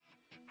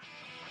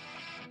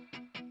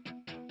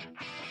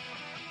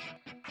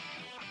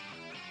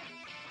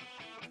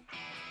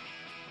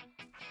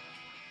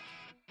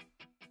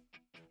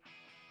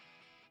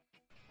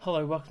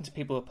Hello, welcome to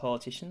People Are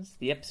Politicians.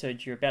 The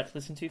episode you're about to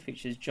listen to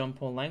features John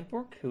Paul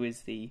Langbroek, who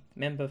is the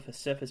member for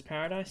Surfers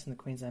Paradise in the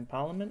Queensland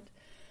Parliament.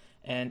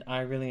 And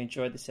I really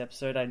enjoyed this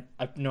episode.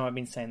 I know I've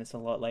been saying this a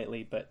lot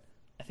lately, but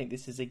I think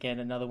this is, again,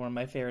 another one of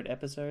my favourite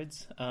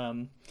episodes.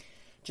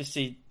 Just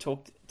to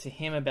talk to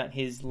him about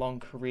his long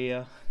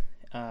career,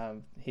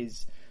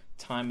 his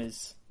time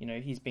as,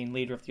 he's been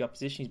leader of the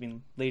opposition, he's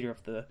been leader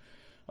of the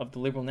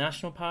Liberal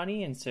National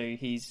Party, and so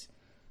he's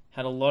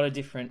had a lot of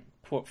different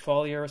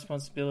portfolio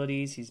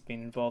responsibilities. He's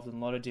been involved in a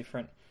lot of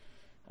different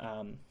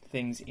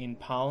things in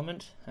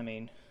Parliament. I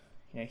mean,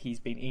 he's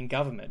been in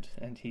government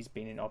and he's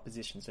been in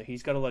opposition, so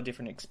he's got a lot of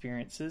different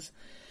experiences.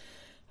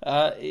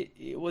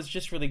 It was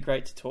just really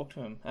great to talk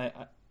to him.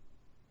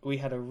 We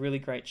had a really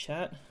great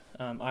chat.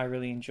 I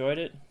really enjoyed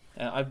it.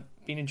 I've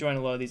been enjoying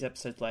a lot of these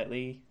episodes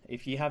lately.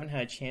 If you haven't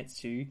had a chance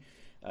to,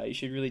 you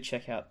should really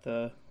check out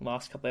the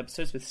last couple of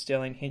episodes with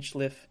Sterling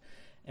Hinchliffe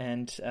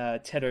and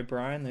Ted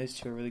O'Brien. Those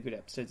two are really good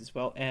episodes as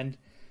well. And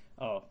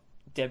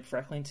Deb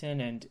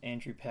Frecklington and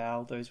Andrew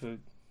Powell. Those were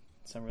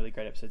some really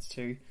great episodes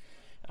too.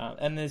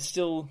 And there's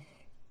still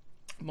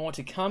more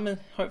to come,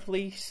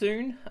 hopefully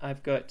soon.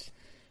 I've got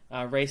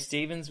Ray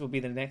Stevens will be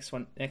the next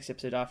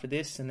episode after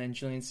this, and then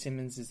Gillian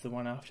Simmons is the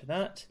one after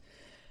that.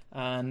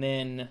 And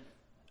then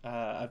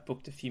I've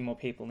booked a few more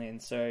people in,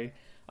 so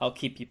I'll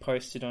keep you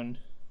posted on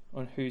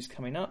who's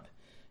coming up.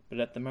 But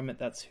at the moment,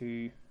 that's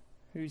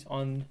who's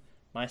on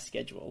my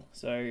schedule.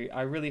 So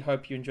I really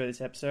hope you enjoy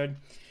this episode.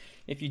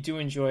 If you do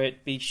enjoy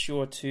it, be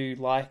sure to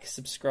like,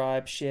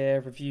 subscribe, share,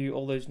 review,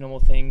 all those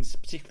normal things,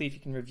 particularly if you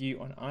can review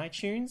on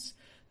iTunes.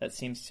 That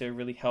seems to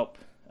really help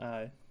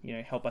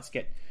help us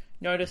get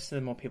noticed so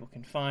that more people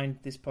can find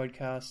this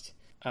podcast.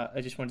 I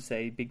just want to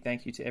say a big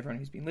thank you to everyone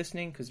who's been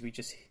listening, because we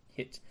just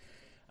hit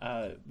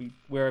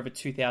we're over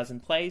 2,000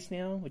 plays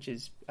now, which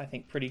is, I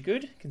think, pretty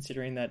good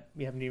considering that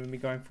we haven't even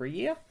been going for a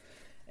year.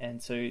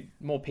 And so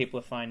more people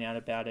are finding out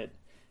about it.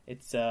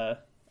 It's a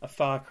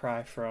far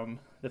cry from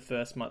the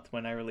first month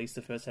when I released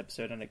the first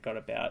episode and it got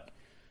about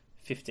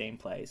 15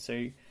 plays.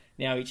 So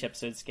now each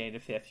episode's gained a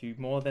fair few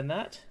more than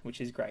that,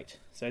 which is great.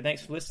 So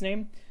thanks for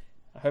listening.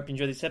 I hope you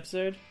enjoyed this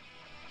episode.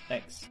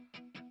 Thanks.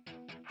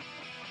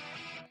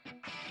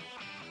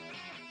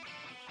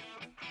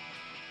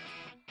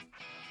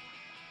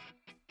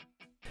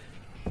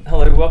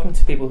 Hello, welcome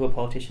to People Who Are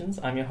Politicians.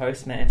 I'm your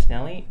host, Matt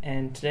Antonelli,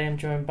 and today I'm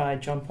joined by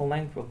John Paul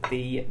Langbroek,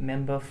 the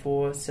member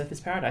for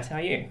Surfers Paradise. How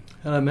are you?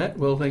 Hello, Matt.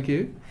 Well, thank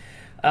you.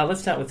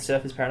 Let's start with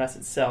Surfers Paradise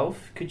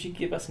itself. Could you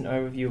give us an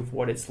overview of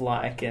what it's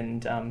like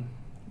and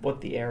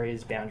what the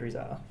area's boundaries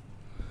are?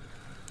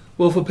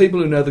 Well, for people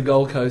who know the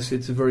Gold Coast,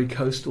 it's a very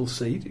coastal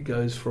seat. It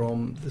goes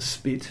from the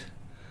Spit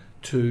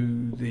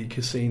to the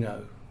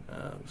casino.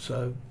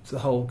 So it's the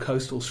whole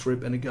coastal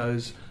strip, and it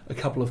goes a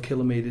couple of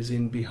kilometres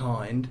in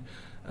behind,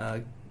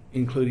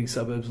 including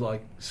suburbs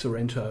like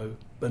Sorrento,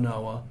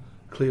 Benoa,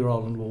 Clear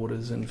Island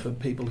Waters, and for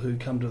people who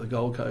come to the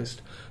Gold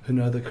Coast who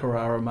know the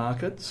Carrara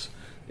markets,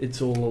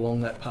 it's all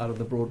along that part of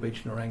the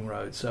Broadbeach Nerang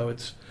Road. So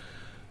it's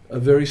a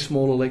very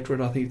small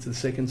electorate. I think it's the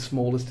second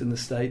smallest in the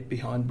state,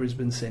 behind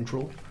Brisbane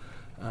Central.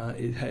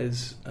 It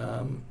has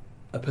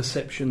a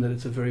perception that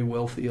it's a very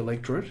wealthy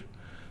electorate,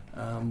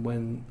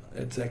 when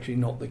it's actually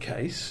not the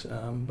case,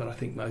 but I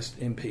think most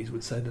MPs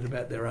would say that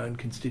about their own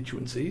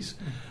constituencies.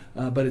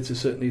 But it's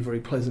certainly a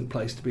very pleasant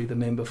place to be the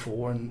member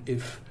for, and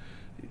if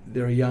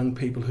there are young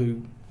people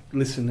who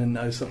listen and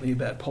know something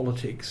about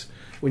politics,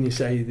 when you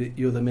say that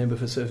you're the member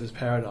for Surfers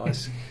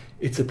Paradise,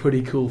 it's a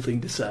pretty cool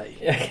thing to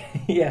say.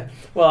 Yeah,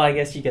 well, I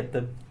guess you get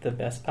the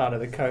best part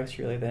of the coast,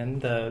 really, then.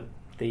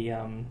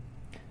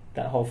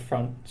 That whole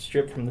front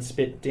strip from the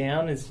Spit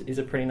down is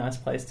a pretty nice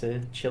place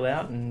to chill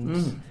out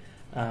and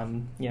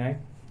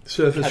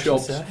surface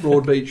shops,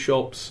 Broadbeach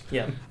shops.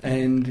 Yeah.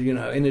 And,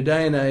 in a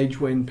day and age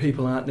when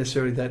people aren't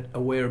necessarily that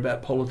aware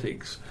about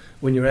politics,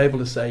 when you're able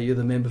to say you're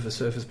the member for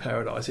Surfers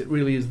Paradise, it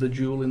really is the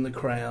jewel in the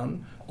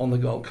crown on the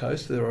Gold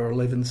Coast. There are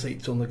 11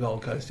 seats on the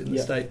Gold Coast in the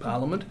state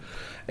parliament.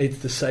 It's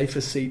the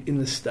safest seat in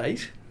the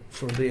state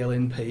for the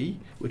LNP,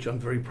 which I'm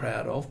very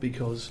proud of,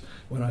 because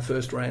when I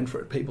first ran for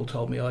it, people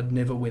told me I'd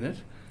never win it,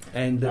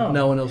 and that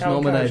no one else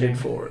nominated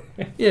for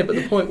it. Yeah, but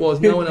the point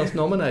was no one else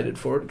nominated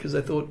for it because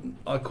they thought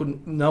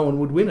no one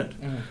would win it.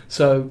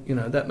 So,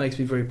 that makes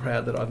me very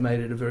proud that I've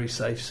made it a very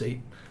safe seat,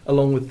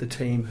 along with the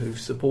team who've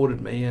supported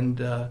me and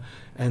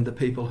the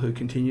people who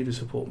continue to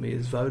support me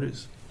as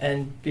voters.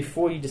 And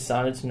before you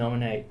decided to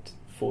nominate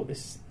for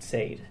this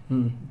seat,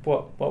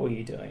 what were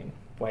you doing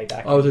way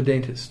back? I was a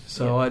dentist.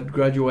 So I'd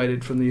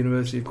graduated from the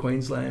University of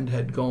Queensland,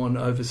 had gone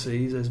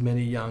overseas, as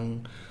many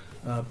young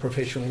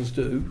professionals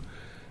do,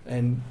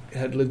 and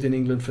had lived in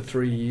England for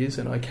 3 years,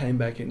 and I came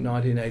back in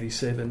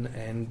 1987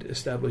 and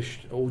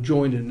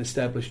joined an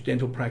established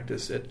dental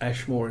practice at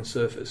Ashmore and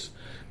Surfers,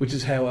 which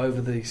is how over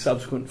the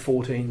subsequent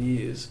 14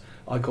 years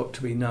I got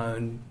to be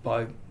known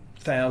by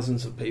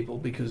thousands of people,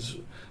 because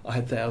I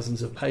had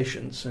thousands of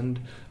patients, and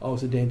I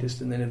was a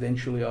dentist, and then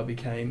eventually I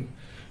became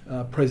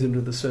president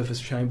of the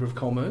Surfers Chamber of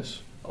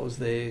Commerce. I was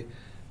there,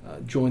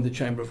 joined the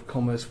Chamber of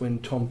Commerce when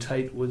Tom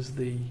Tate was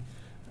the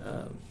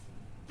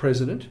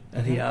president,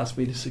 and he asked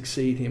me to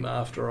succeed him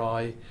after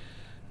I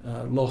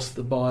lost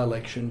the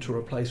by-election to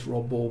replace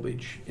Rob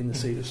Borbidge in the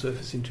seat of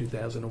Surfers in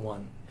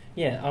 2001.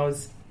 Yeah, I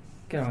was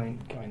going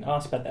to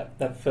ask about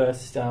that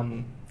first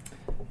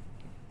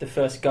the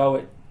first go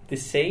at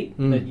this seat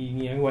that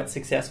you weren't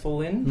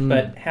successful in.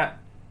 But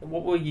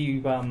what were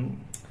you? How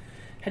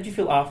did you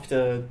feel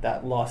after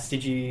that loss?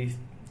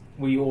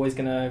 Were you always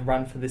going to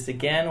run for this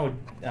again, or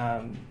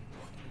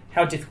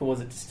how difficult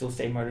was it to still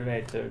stay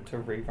motivated to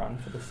rerun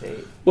for the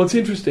seat? Well, it's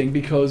interesting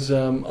because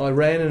I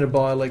ran in a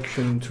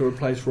by-election to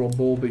replace Rob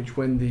Borbidge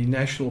when the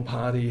National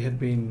Party had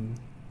been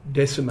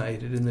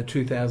decimated in the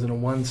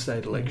 2001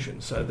 state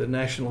election. So the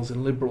Nationals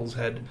and Liberals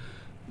had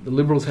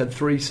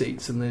 3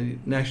 seats and the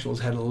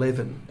Nationals had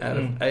 11 out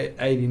of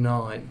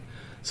 89.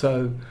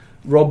 So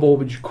Rob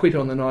Borbidge quit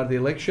on the night of the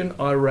election.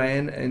 I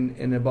ran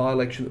in a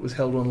by-election that was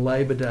held on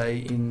Labor Day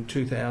in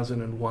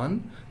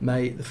 2001,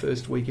 the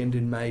first weekend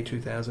in May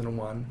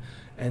 2001,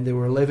 and there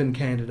were 11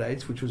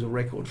 candidates, which was a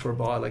record for a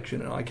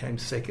by-election, and I came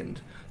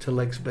second to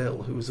Lex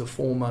Bell, who was a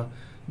former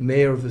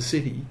mayor of the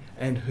city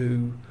and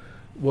who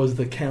was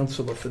the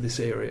councillor for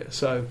this area.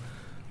 So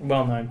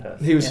well-known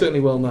person. He was certainly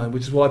well-known,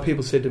 which is why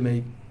people said to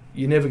me,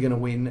 "You're never going to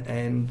win,"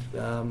 and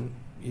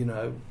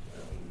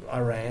I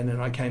ran and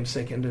I came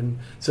second, and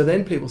so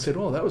then people said,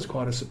 "Oh, that was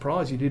quite a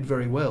surprise. You did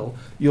very well.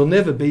 You'll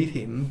never beat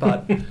him,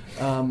 but,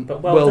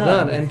 but well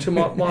done." And to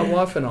my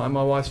wife and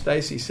my wife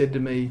Stacey said to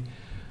me,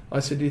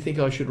 I said, "Do you think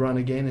I should run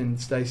again?" And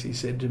Stacey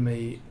said to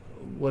me,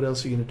 "What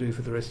else are you going to do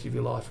for the rest of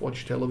your life?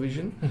 Watch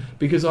television?"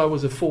 Because I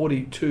was a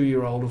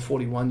 42-year-old or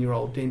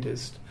 41-year-old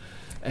dentist,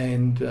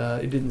 and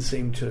it didn't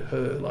seem to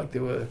her like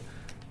there were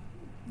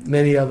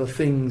many other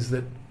things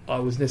that I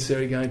was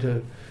necessarily going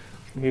to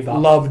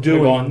love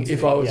doing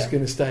if I was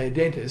going to stay a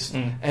dentist.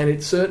 And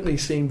it certainly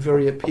seemed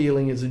very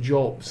appealing as a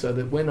job, so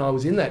that when I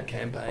was in that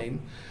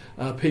campaign,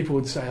 people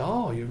would say,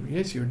 "Oh,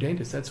 you're a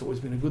dentist, that's always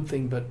been a good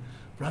thing, but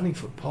running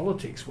for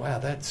politics, wow,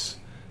 that's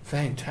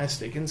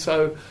fantastic." And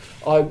so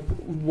I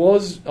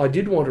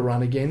did want to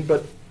run again,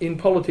 but in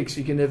politics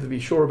you can never be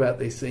sure about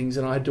these things,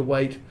 and I had to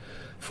wait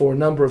for a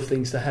number of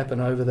things to happen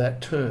over that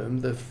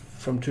term,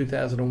 from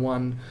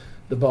 2001,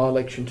 the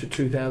by-election, to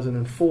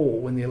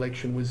 2004, when the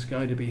election was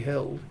going to be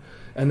held.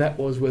 And that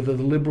was whether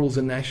the Liberals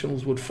and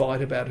Nationals would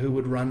fight about who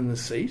would run in the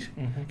seat,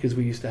 because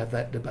we used to have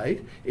that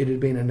debate. It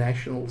had been a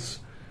Nationals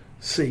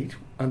seat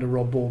under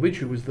Rob Borbidge,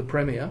 who was the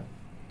Premier.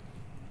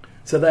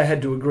 So they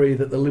had to agree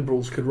that the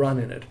Liberals could run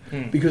in it.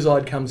 Because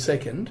I'd come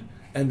second,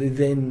 and the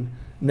then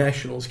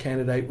Nationals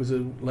candidate was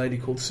a lady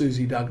called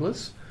Susie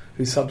Douglas,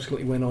 who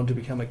subsequently went on to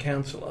become a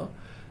councillor,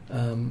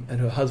 and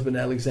her husband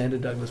Alexander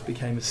Douglas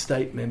became a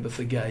state member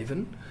for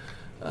Gavin.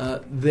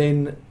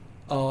 Then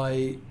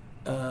I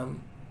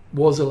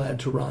was allowed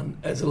to run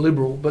as a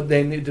Liberal, but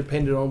then it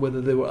depended on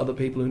whether there were other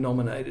people who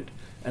nominated.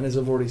 And as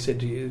I've already said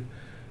to you,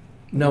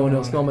 no one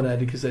else nominated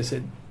because they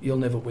said, "You'll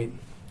never win."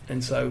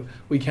 And so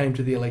we came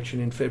to the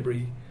election in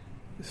February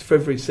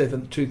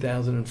 7th,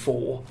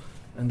 2004,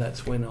 and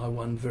that's when I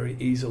won very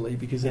easily,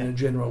 because in a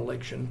general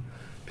election,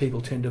 people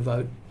tend to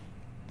vote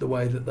the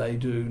way that they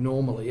do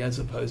normally, as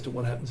opposed to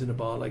what happens in a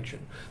by-election.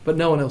 But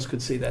no one else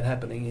could see that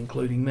happening,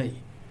 including me.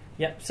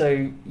 Yep,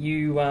 so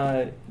you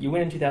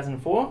win in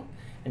 2004,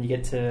 and you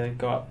get to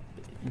go up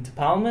into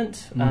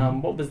Parliament.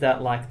 What was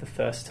that like the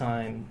first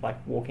time, like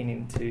walking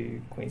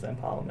into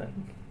Queensland Parliament?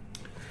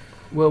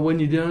 Well, when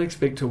you don't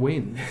expect to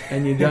win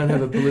and you don't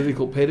have a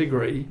political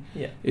pedigree,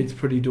 it's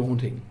pretty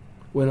daunting.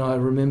 When I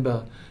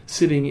remember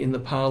sitting in the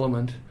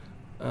Parliament,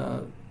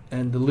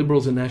 and the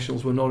Liberals and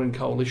Nationals were not in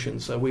coalition,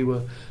 so we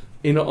were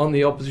on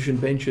the opposition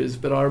benches,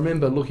 but I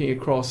remember looking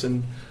across,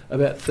 and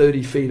about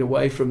 30 feet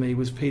away from me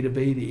was Peter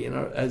Beattie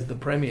as the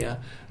Premier,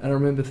 and I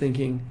remember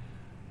thinking,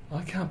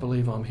 I can't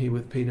believe I'm here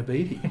with Peter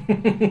Beattie,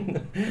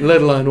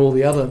 let alone all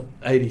the other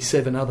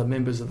 87 other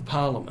members of the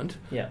Parliament.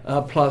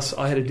 Plus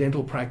I had a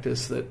dental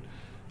practice that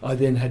I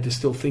then had to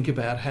still think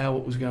about how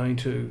it was going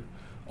to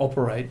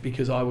operate,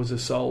 because I was a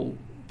sole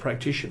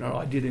practitioner.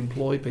 I did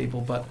employ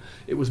people, but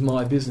it was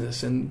my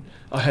business, and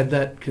I had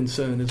that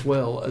concern as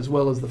well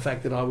as the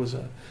fact that I was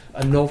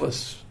a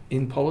novice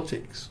in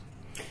politics.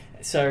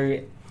 So,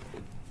 I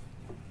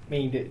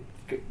mean,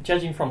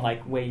 judging from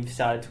like where you've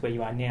started to where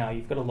you are now,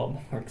 you've got a lot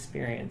more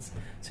experience.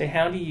 So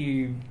how do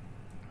you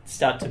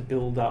start to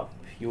build up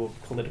your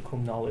political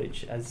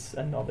knowledge as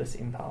a novice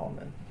in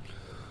Parliament?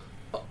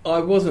 I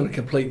wasn't a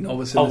complete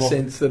novice in the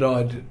sense that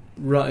I'd...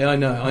 I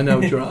know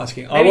what you're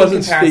asking. I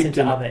wasn't steeped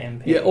in other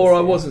MPs.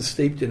 I wasn't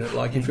steeped in it.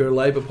 Like if you're a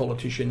Labor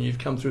politician, you've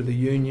come through the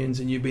unions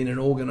and you've been an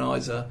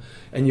organiser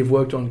and you've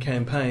worked on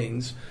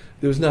campaigns.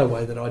 There was no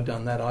way that I'd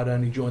done that. I'd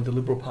only joined the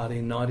Liberal Party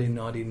in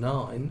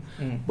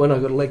 1999. When I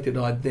got elected,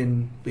 I'd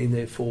then been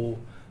there for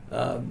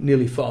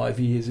nearly 5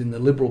 years in the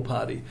Liberal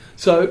Party.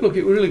 So, look,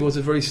 it really was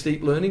a very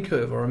steep learning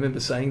curve. I remember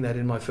saying that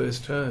in my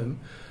first term.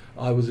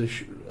 I was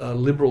a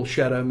Liberal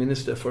shadow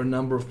minister for a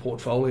number of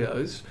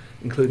portfolios,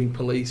 including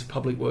police,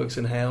 public works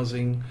and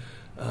housing,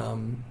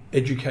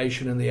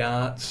 education and the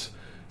arts.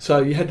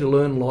 So you had to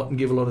learn a lot and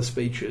give a lot of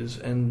speeches.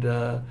 And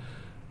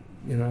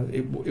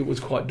it was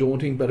quite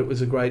daunting, but it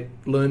was a great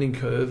learning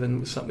curve, and it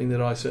was something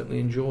that I certainly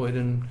enjoyed.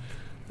 And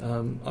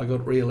I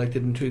got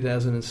re-elected in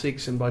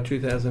 2006, and by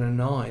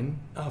 2009,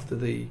 after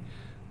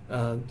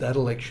that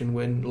election,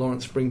 when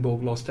Lawrence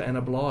Springborg lost to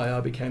Anna Bligh,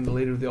 I became the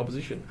leader of the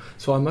opposition.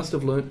 So I must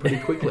have learnt pretty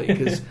quickly,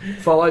 because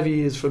 5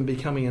 years from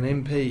becoming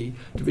an MP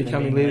to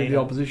becoming leader of the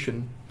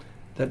opposition,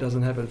 that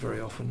doesn't happen very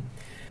often.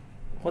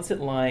 What's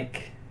it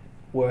like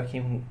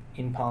working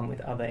in Parliament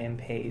with other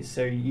MPs?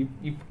 So you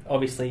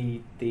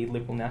obviously, the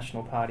Liberal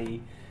National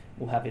Party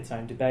will have its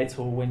own debates,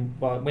 or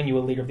when you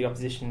were leader of the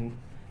opposition,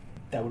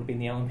 that would have been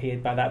the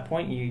LNP by that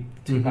point.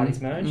 Two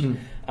parties merged.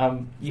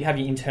 Mm-hmm. You have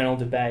your internal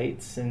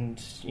debates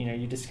and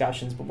your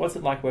discussions, but what's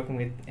it like working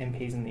with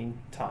MPs in the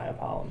entire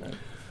Parliament?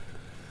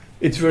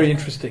 It's very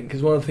interesting,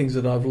 because one of the things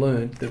that I've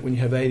learned, that when you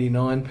have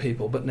 89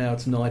 people, but now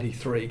it's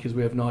 93 because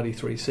we have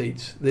 93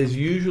 seats, there's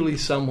usually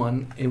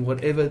someone in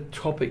whatever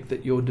topic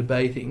that you're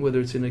debating, whether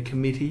it's in a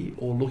committee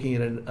or looking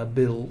at a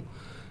bill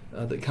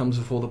that comes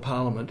before the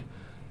Parliament.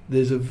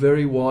 There's a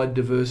very wide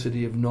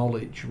diversity of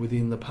knowledge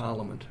within the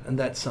Parliament, and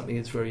that's something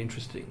that's very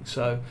interesting.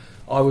 So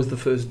I was the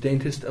first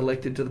dentist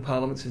elected to the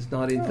Parliament since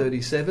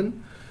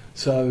 1937,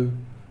 so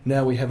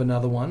now we have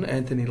another one,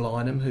 Anthony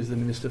Lynham, who's the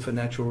Minister for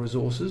Natural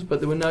Resources, but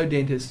there were no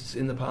dentists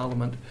in the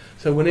Parliament.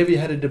 So whenever you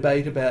had a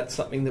debate about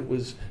something that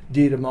was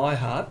dear to my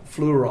heart,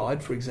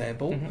 fluoride, for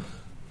example,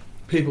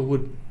 people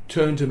would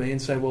turn to me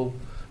and say, well,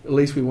 at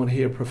least we want to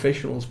hear a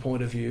professional's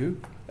point of view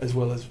as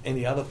well as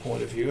any other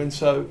point of view. And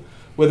so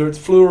whether it's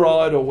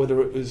fluoride or whether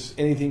it was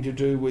anything to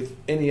do with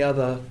any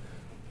other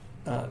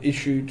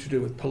issue to do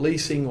with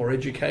policing or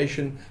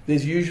education,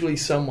 there's usually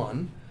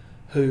someone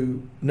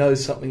who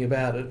knows something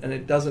about it, and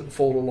it doesn't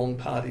fall along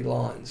party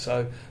lines.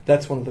 So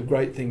that's one of the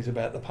great things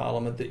about the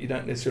Parliament that you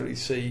don't necessarily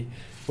see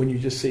when you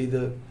just see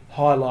the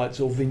highlights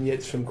or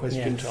vignettes from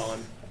Question Time.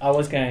 I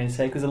was going to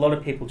say, because a lot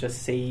of people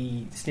just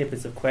see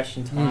snippets of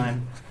Question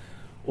Time,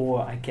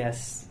 or I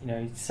guess,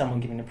 someone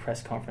giving a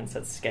press conference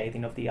that's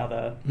scathing of the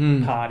other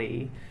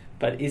party.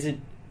 But is it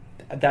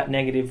that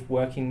negative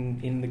working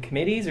in the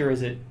committees, or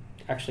is it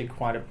actually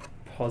quite a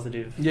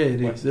positive? Yeah,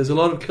 it is. There's a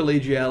lot of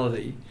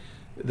collegiality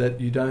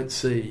that you don't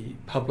see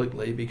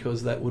publicly,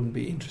 because that wouldn't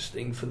be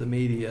interesting for the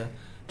media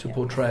to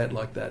portray it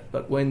like that.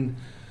 But when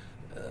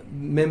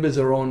members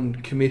are on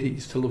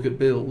committees to look at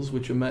bills,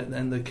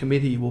 and the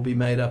committee will be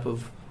made up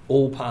of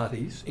all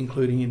parties,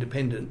 including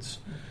independents,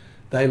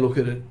 they look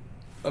at it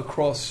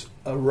across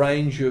a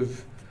range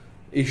of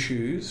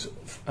issues,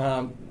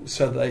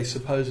 so they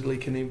supposedly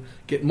can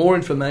get more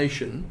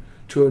information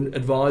to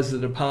advise the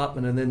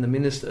department and then the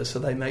minister, so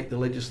they make the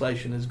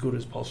legislation as good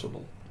as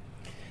possible.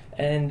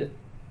 And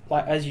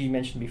as you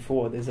mentioned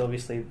before, there's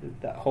obviously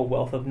that whole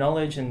wealth of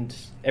knowledge, and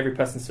every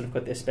person's sort of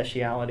got their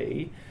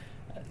speciality.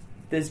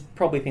 There's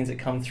probably things that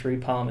come through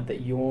Parliament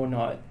that you're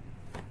not,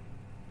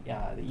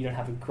 that you don't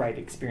have a great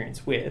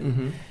experience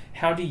with.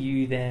 How do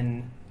you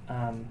then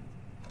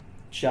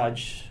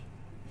judge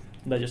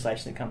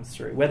legislation that comes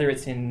through, whether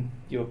it's in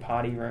your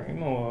party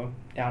room or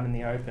out in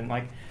the open?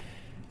 Like,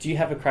 do you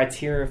have a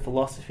criteria,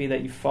 philosophy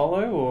that you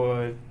follow,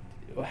 or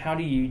how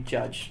do you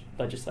judge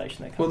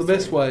legislation that comes through? Well, the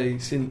best way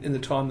in the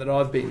time that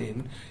I've been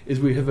in is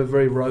we have a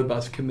very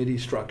robust committee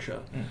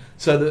structure,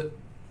 so that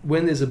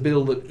when there's a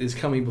bill that is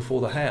coming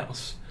before the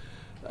House,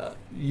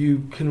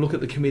 you can look at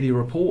the committee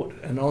report,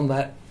 and on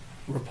that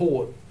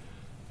report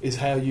is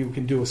how you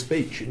can do a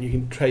speech, and you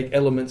can take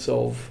elements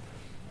of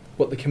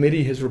what the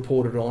committee has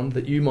reported on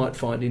that you might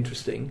find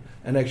interesting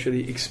and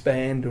actually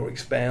expand or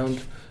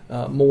expound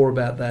more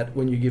about that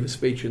when you give a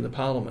speech in the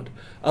Parliament.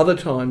 Other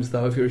times,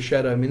 though, if you're a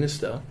shadow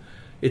minister,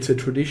 it's a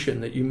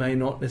tradition that you may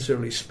not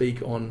necessarily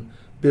speak on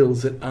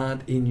bills that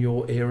aren't in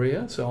your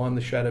area. So I'm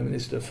the shadow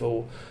minister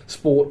for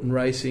sport and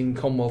racing,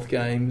 Commonwealth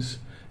Games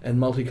and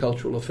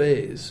multicultural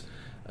affairs.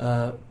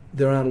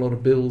 There aren't a lot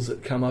of bills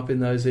that come up in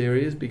those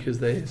areas because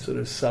they're sort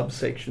of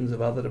subsections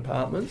of other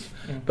departments.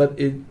 But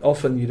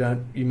often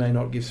you may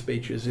not give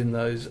speeches in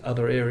those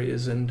other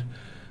areas. And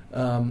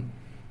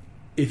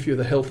if you're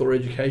the health or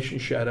education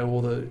shadow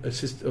or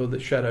the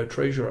shadow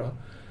treasurer,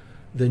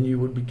 then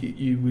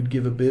you'd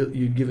give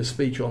a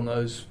speech on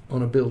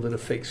a bill that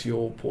affects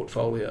your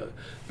portfolio.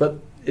 But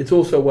it's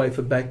also a way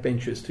for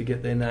backbenchers to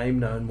get their name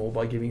known more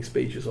by giving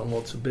speeches on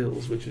lots of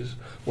bills, which is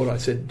what I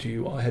said to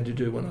you I had to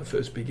do when I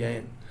first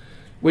began.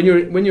 When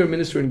you're a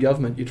minister in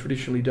government, you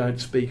traditionally don't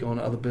speak on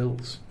other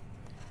bills,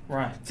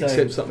 right?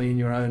 Except something in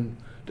your own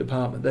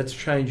department. That's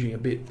changing a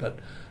bit, but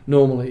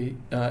normally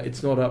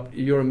it's not up.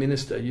 You're a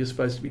minister. You're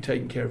supposed to be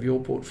taking care of your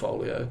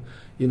portfolio.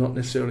 You're not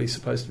necessarily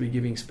supposed to be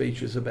giving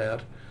speeches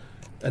about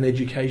an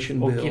education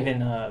bill. Or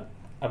giving a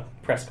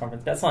press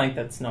conference. That's something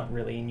that's not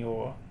really in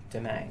your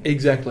domain.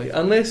 Exactly.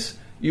 Unless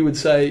you would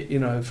say,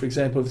 for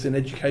example, if it's an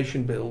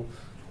education bill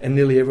and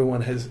nearly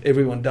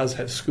everyone does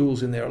have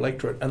schools in their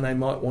electorate, and they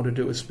might want to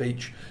do a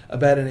speech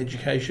about an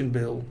education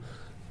bill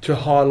to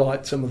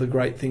highlight some of the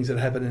great things that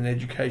happen in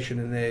education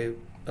in their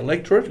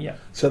electorate,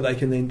 so they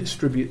can then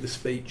distribute the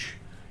speech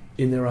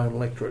in their own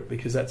electorate,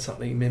 because that's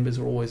something members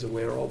are always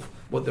aware of,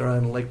 what their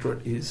own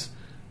electorate is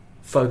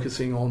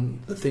focusing on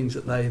the things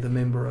that they, the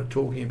member, are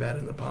talking about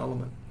in the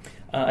Parliament.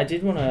 I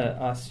did want to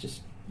ask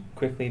just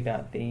quickly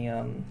about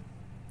the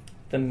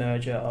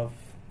merger of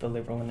the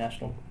Liberal and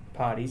National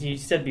parties. You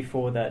said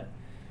before that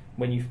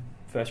when you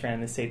first ran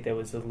in the seat, there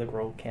was a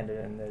Liberal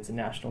candidate and there's a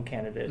National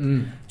candidate.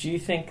 Do you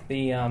think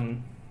the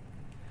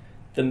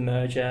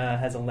merger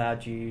has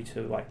allowed you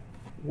to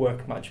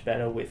work much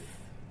better with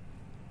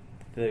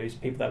those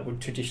people that would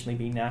traditionally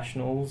be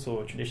Nationals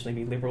or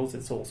traditionally be Liberals?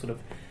 It's all sort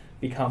of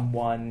become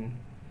one.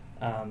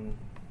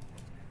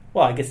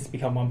 I guess it's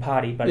become one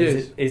party, but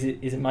yes. is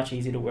it much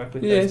easier to work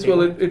with? Yes, those people?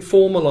 well, it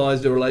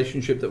formalised a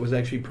relationship that was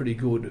actually pretty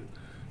good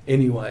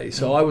anyway.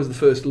 So I was the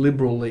first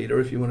Liberal leader,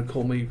 if you want to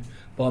call me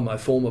by my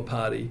former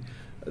party,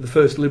 the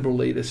first Liberal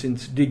leader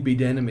since Digby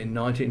Denham in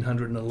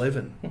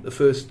 1911, the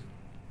first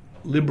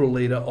Liberal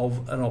leader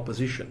of an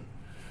opposition,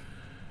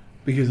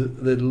 because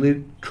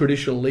the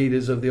traditional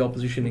leaders of the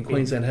opposition in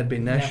Queensland had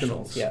been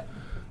Nationals. Yeah.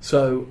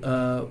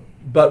 So,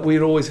 but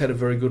we'd always had a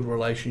very good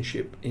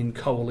relationship in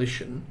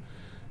coalition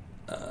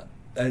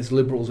as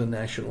Liberals and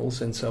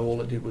Nationals, and so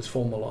all it did was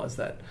formalise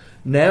that.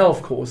 Now,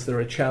 of course, there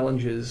are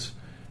challenges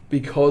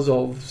because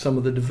of some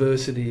of the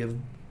diversity of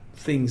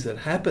things that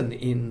happen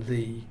in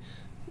the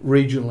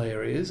regional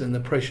areas and the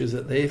pressures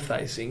that they're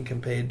facing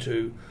compared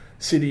to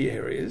city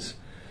areas,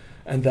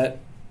 and that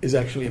is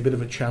actually a bit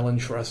of a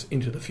challenge for us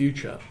into the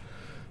future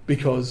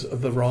because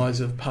of the rise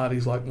of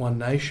parties like One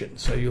Nation.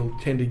 So you'll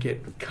tend to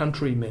get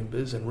country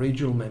members and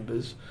regional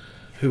members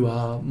who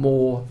are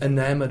more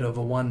enamoured of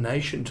a One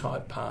Nation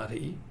type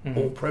party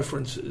or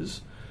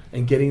preferences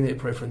and getting their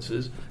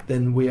preferences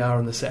than we are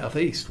in the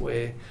southeast,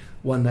 where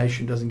One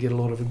Nation doesn't get a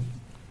lot of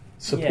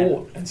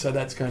support, and so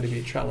that's going to be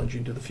a challenge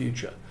into the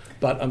future.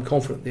 But I'm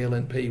confident the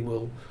LNP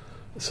will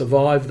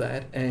survive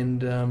that.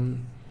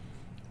 And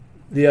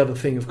the other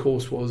thing, of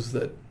course, was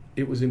that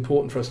it was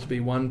important for us to be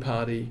one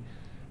party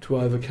to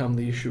overcome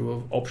the issue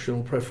of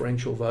optional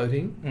preferential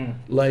voting.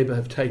 Labor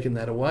have taken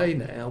that away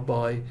now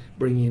by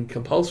bringing in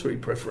compulsory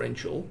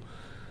preferential,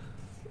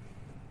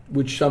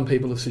 which some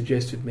people have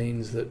suggested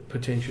means that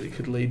potentially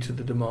could lead to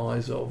the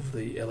demise of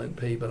the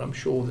LNP. But I'm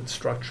sure that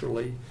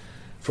structurally,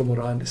 from what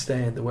I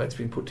understand, the way it's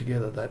been put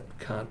together, that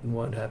can't and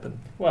won't happen.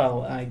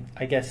 Well,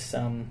 I guess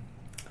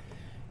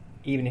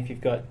even if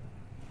you've got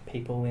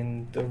people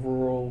in the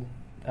rural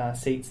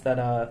seats that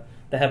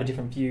have a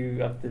different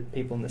view of the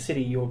people in the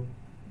city, your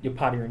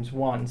party room's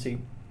one, so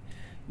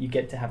you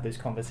get to have those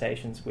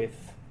conversations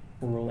with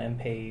rural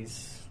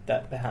MPs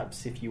that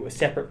perhaps if you were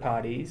separate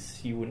parties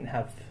you wouldn't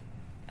have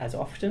as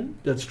often.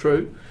 That's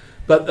true.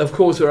 But of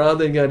course there are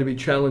then going to be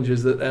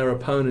challenges that our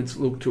opponents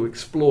look to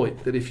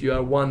exploit, that if you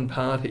are one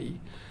party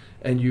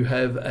and you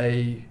have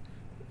a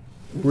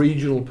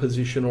regional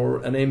position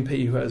or an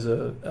MP who has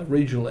a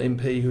regional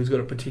MP who's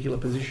got a particular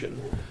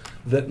position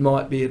that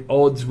might be at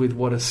odds with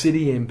what a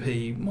city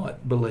MP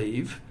might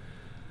believe,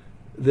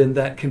 then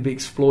that can be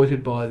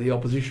exploited by the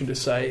opposition to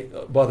say,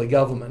 by the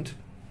government,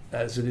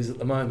 as it is at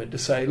the moment, to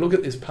say, look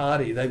at this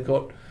party, they've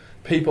got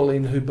people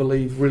in who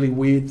believe really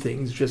weird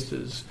things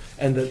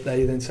and that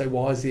they then say,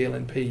 why is the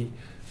LNP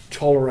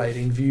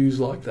tolerating views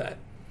like that?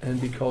 And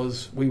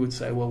because we would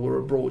say, well, we're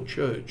a broad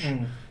church.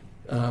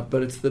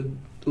 But it's the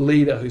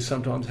leader who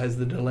sometimes has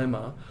the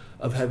dilemma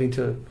of having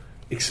to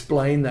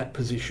explain that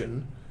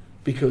position,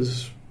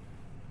 because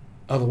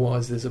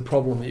otherwise there's a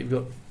problem. You've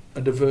got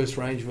a diverse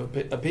range of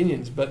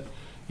opinions, but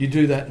you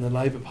do that in the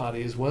Labor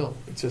Party as well.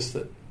 It's just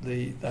that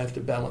they have to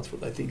balance what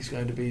they think is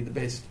going to be the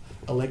best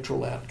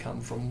electoral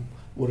outcome from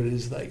what it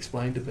is they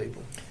explain to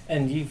people.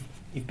 And you've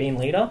been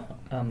leader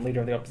of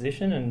the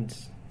opposition and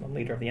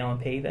leader of the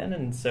LNP then,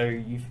 and so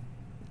you've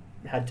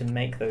had to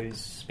make those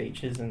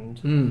speeches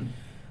and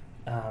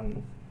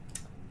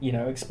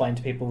explain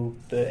to people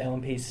the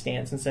LNP's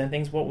stance and certain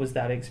things. What was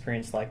that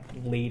experience like,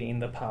 leading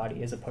the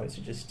party as opposed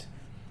to just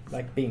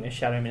like being a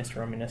shadow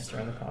minister or minister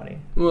in the party?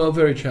 Well,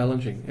 very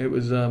challenging. It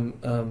was.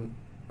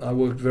 I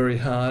worked very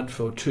hard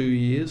for 2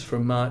 years,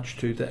 from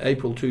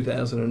April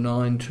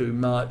 2009 to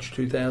March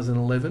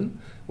 2011,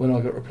 when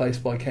I got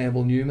replaced by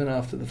Campbell Newman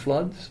after the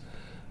floods.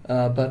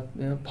 But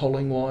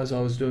polling-wise, I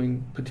was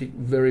doing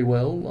very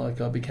well.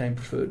 Like, I became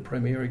preferred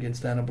premier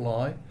against Anna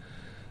Bligh,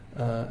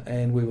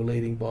 and we were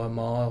leading by a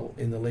mile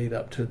in the lead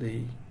up to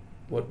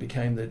what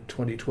became the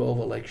 2012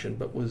 election,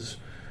 but was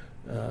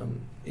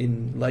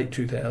in late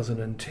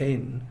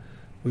 2010,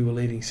 we were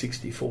leading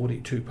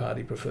 60-40,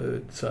 two-party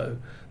preferred. So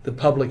the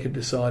public had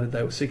decided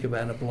they were sick of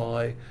Anna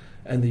Bligh,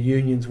 and the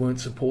unions weren't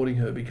supporting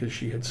her because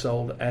she had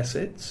sold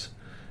assets,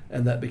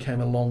 and that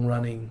became a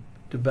long-running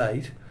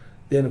debate.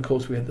 Then, of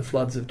course, we had the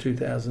floods of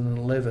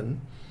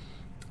 2011,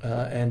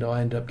 and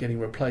I ended up getting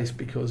replaced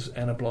because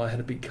Anna Bligh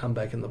had a big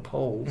comeback in the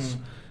polls,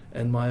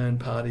 and my own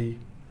party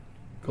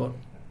got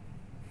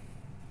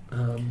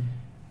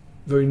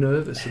very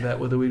nervous about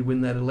whether we'd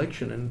win that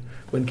election. And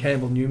when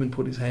Campbell Newman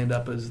put his hand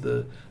up as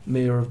the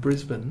mayor of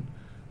Brisbane,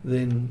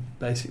 then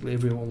basically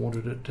everyone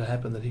wanted it to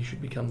happen that he should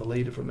become the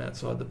leader from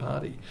outside the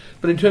party.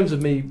 But in terms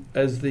of me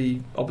as the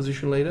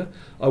opposition leader,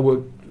 I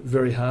worked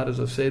very hard, as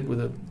I've said,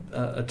 with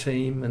a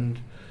team, and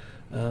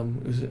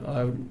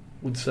I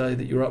would say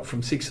that you're up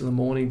from 6 in the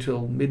morning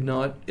till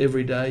midnight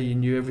every day. You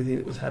knew everything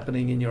that was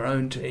happening in your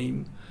own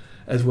team,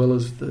 as well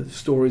as the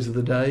stories of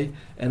the day.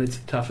 And it's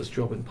the toughest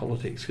job in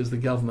politics because the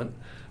government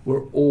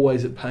were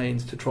always at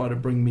pains to try to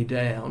bring me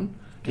down,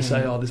 to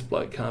say, oh, this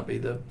bloke can't be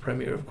the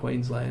Premier of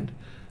Queensland.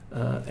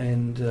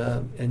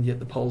 And yet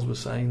the polls were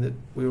saying that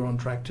we were on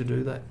track to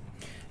do that.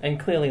 And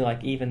clearly,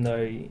 like, even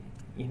though,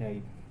 you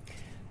know,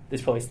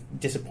 there's probably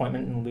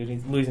disappointment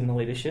in losing the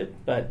leadership,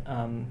 but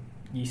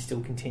you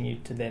still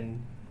continued to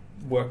then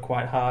work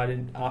quite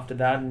hard after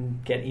that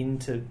and get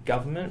into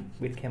government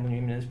with Campbell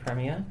Newman as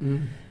Premier,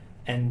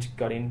 and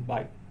got in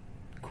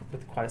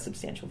with quite a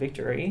substantial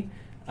victory.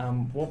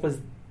 What was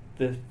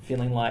the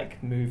feeling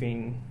like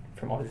moving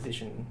from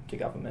opposition to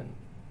government?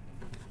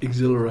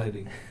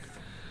 Exhilarating.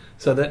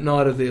 So that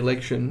night of the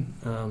election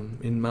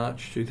in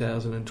March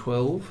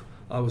 2012,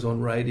 I was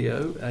on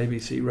radio,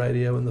 ABC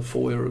Radio, in the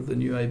foyer of the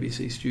new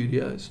ABC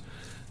studios,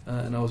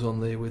 and I was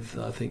on there with,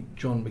 I think,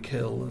 John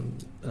McKell,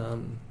 and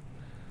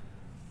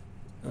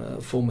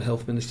former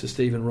Health Minister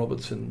Stephen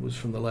Robertson was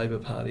from the Labor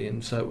Party,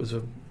 and so it was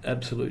an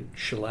absolute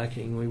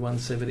shellacking. We won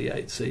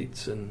 78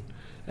 seats and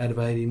out of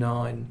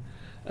 89.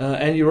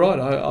 And you're right,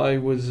 I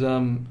was.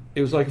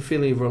 It was like a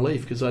feeling of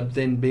relief because I'd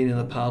then been in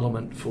the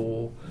Parliament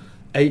for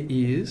 8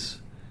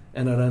 years,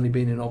 and I'd only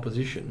been in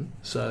opposition.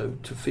 So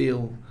to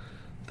feel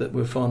that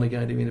we're finally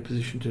going to be in a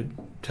position to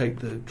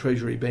take the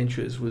Treasury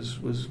benches was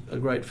a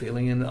great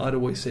feeling. And I'd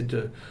always said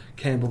to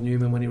Campbell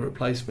Newman when he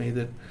replaced me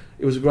that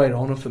it was a great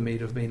honour for me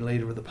to have been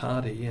leader of the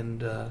party,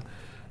 and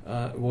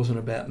it wasn't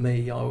about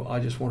me. I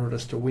just wanted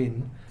us to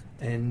win,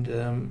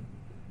 and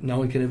no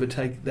one can ever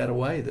take that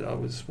away, that I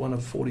was one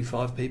of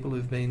 45 people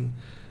who've been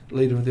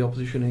leader of the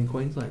opposition in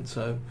Queensland.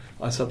 So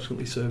I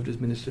subsequently served as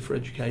Minister for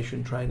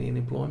Education, Training and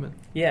Employment.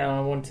 Yeah, I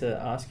wanted to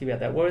ask you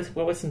about that.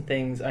 What were some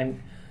things...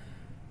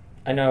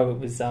 I know it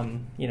was,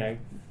 you know,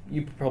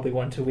 you probably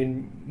want to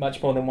win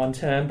much more than one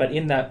term, but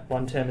in that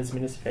one term as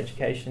Minister for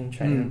Education,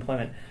 Training and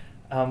Employment,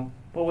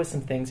 what were some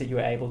things that you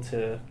were able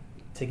to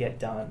get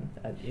done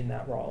in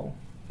that role?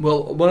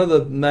 Well, one of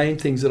the main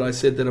things that I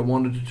said that I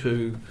wanted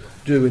to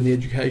do in the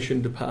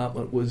education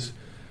department was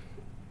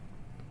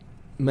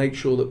make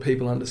sure that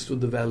people understood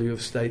the value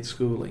of state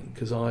schooling,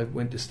 because I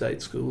went to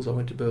state schools. I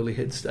went to Burleigh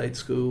Head State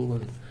School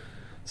and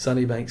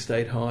Sunnybank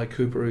State High,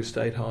 Coorparoo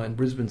State High and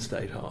Brisbane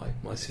State High.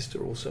 My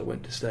sister also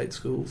went to state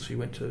schools. She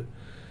went to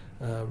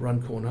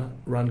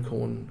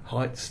Runcorn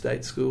Heights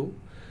State School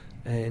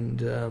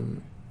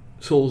and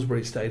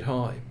Salisbury State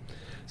High.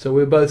 So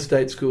we were both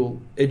state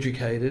school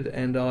educated,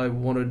 and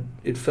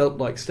it felt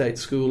like state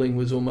schooling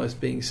was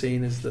almost being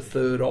seen as the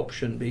third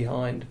option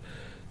behind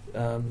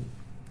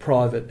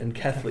private and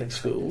Catholic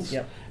schools.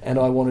 Yep. And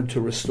I wanted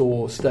to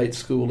restore state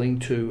schooling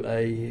to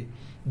a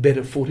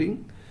better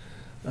footing.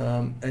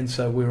 And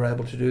so we were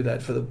able to do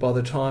that. By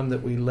the time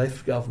that we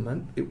left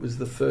government, it was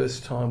the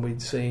first time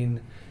we'd seen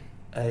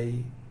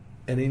an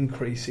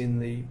increase in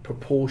the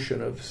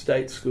proportion of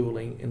state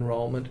schooling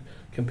enrolment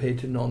compared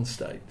to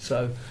non-state.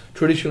 So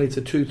traditionally it's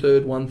a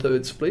 2/3,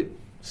 1/3 split.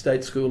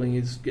 State schooling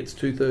gets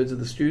 2/3 of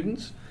the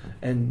students,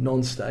 and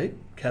non-state,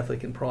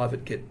 Catholic and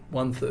private, get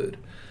 1/3.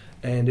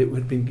 And it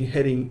had been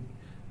heading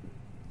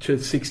to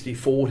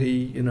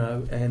 60-40, you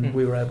know, and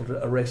we were able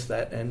to arrest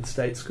that, and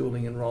state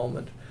schooling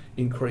enrolment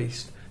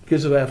increased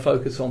because of our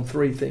focus on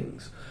three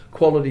things: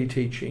 quality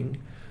teaching,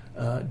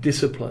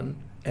 discipline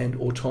and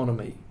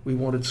autonomy. We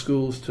wanted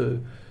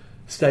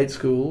state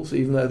schools,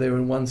 even though they're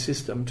in one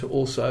system, to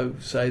also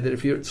say that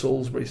if you're at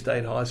Salisbury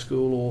State High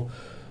School or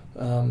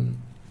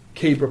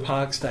Keebra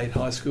Park State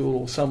High School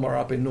or somewhere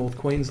up in North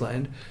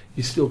Queensland,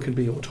 you still can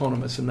be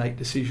autonomous and make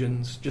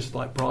decisions just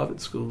like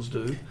private schools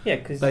do,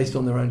 based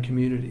on their own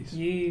communities.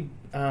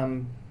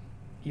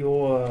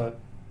 Your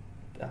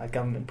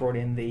government brought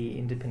in the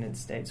independent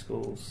state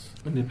schools.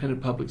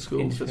 Independent public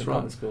schools, that's right.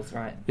 Public schools,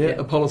 right. Yeah,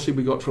 a policy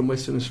we got from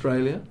Western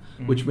Australia,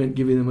 which meant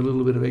giving them a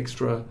little bit of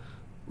extra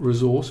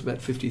resource, about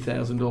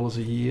 $50,000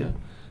 a year,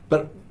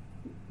 but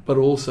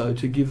also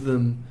to give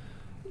them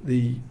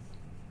the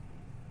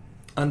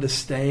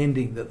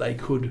understanding that they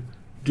could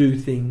do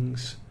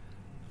things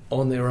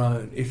on their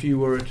own. If you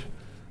were at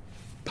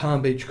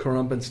Palm Beach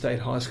Currumbin State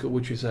High School,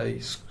 which is a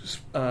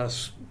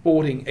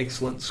sporting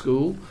excellent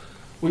school,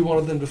 we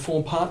wanted them to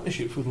form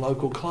partnerships with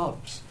local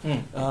clubs.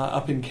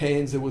 Up in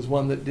Cairns, there was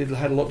one that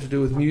had a lot to do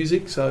with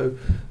music, so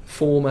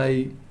form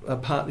a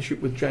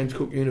partnership with James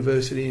Cook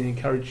University and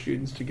encourage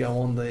students to go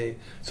on there.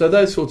 So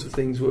those sorts of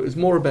things. It was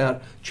more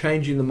about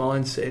changing the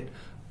mindset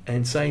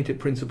and saying to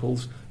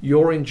principals,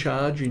 you're in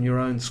charge in your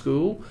own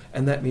school,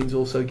 and that means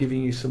also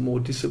giving you some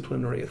more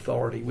disciplinary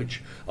authority,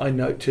 which I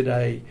note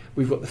today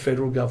we've got the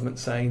federal government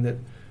saying that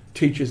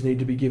teachers need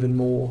to be given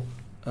more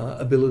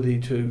ability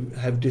to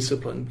have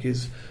discipline,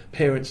 because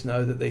parents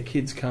know that their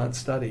kids can't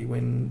study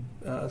when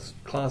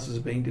classes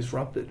are being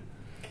disrupted.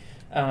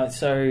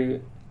 So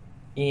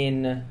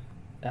in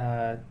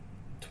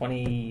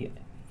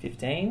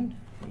 2015,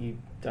 you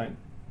don't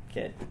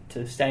get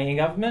to staying in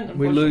government?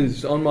 We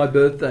lose on my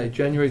birthday,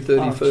 January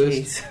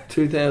 31st, Oh,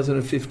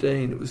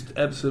 2015. It was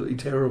absolutely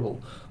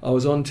terrible. I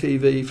was on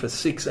TV for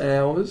 6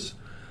 hours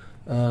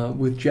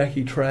with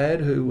Jackie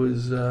Trad, who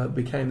was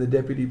became the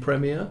Deputy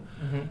Premier,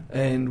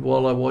 and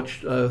while I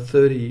watched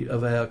 30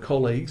 of our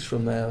colleagues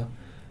from our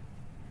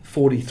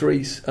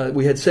 43,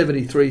 we had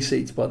 73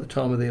 seats by the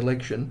time of the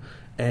election,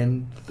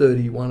 and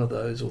 31 of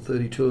those, or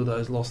 32 of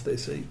those, lost their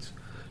seats.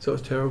 So it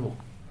was terrible.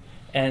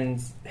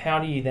 And how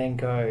do you then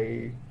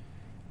go,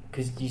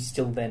 because you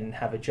still then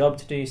have a job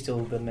to do, you're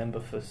still the member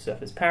for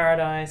Surfers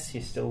Paradise,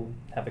 you still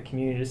have a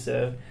community to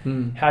serve.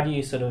 How do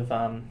you sort of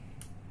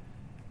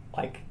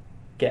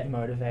get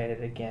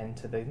motivated again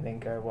to then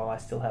go, well, I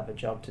still have a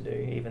job to do,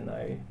 even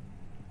though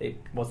it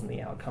wasn't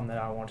the outcome that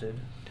I wanted?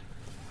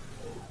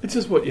 It's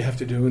just what you have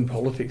to do in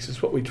politics.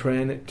 It's what we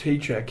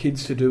teach our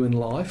kids to do in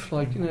life.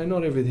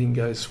 Not everything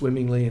goes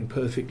swimmingly and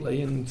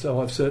perfectly, and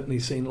so I've certainly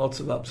seen lots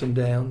of ups and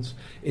downs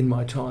in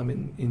my time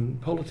in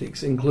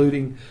politics,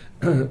 including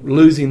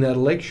losing that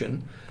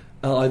election.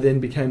 I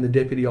then became the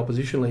Deputy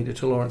Opposition Leader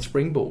to Lawrence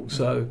Springborg.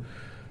 So,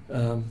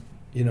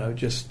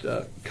 just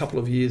a couple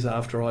of years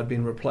after I'd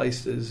been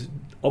replaced as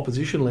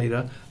Opposition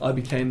Leader, I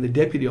became the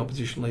Deputy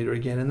Opposition Leader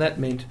again, and that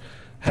meant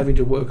having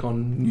to work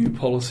on new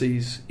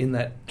policies in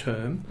that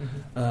term,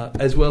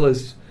 as well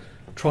as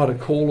try to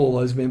call all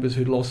those members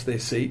who'd lost their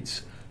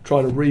seats,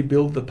 try to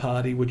rebuild the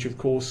party, which of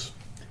course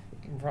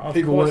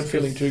people weren't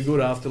feeling too good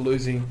after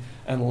losing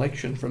an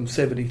election from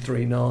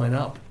 73-9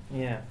 up.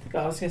 Yeah,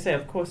 I was going to say,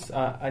 of course,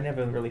 I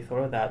never really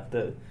thought of that.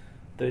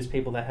 Those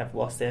people that have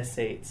lost their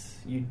seats,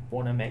 you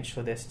want to make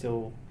sure they're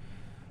still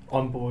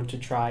on board to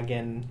try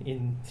again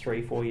in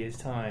 3-4 years'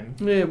 time.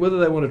 Yeah, whether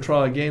they want to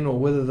try again or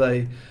whether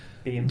they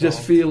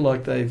just feel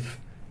like they've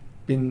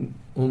been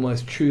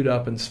almost chewed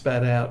up and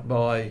spat out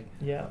by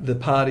the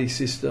party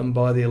system,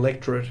 by the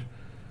electorate.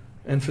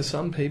 And for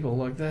some people,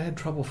 they had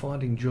trouble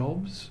finding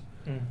jobs.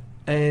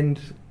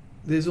 And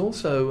there's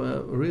also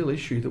a real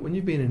issue that when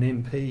you've been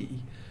an MP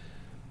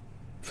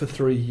for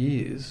 3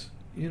 years,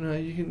 you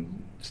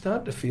can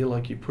start to feel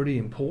like you're pretty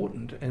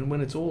important. And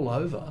when it's all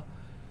over,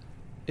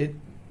 it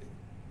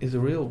is a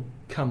real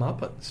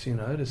comeuppance,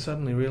 to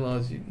suddenly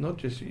realise not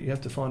just you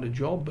have to find a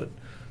job, but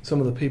some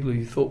of the people who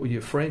you thought were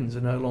your friends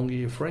are no longer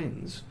your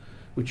friends,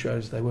 which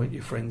shows they weren't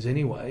your friends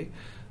anyway.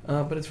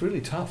 But it's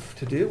really tough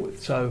to deal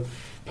with. So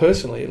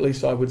personally, at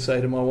least I would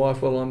say to my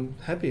wife, well, I'm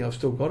happy I've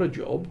still got a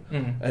job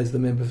as the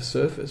member for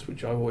Surfers,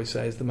 which I always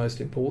say is the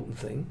most important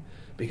thing,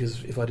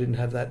 because if I didn't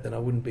have that, then I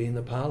wouldn't be in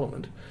the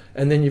Parliament.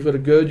 And then you've got to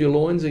gird your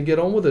loins and get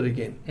on with it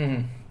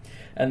again.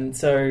 And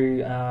so,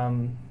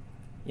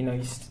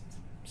 you're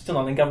still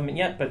not in government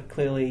yet, but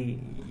clearly,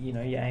 you're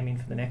aiming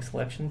for the next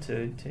election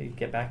to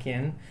get back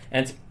in,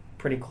 and it's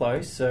pretty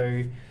close.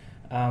 So,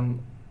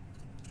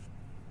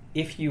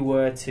 if you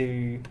were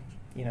to,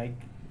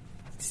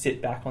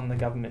 sit back on the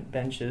government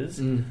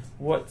benches,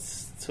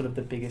 what's sort of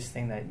the biggest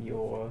thing that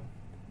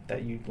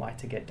you'd like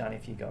to get done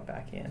if you go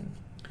back in?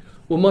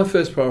 Well, my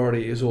first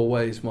priority is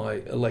always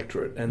my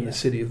electorate and the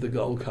city of the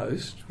Gold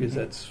Coast, because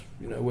that's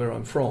where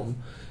I'm from.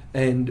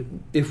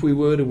 And if we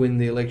were to win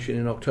the election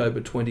in October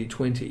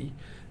 2020,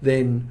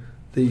 then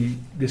the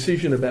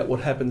decision about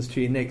what happens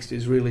to you next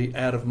is really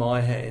out of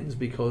my hands,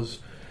 because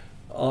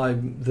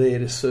I'm there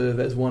to serve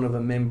as one of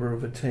a member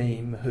of a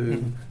team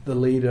who the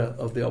leader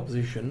of the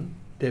opposition,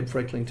 Deb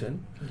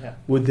Frecklington,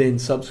 would then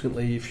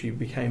subsequently, if she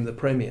became the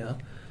Premier,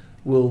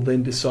 will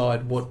then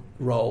decide what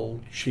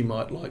role she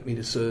might like me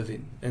to serve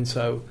in. And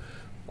so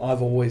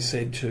I've always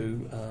said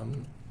to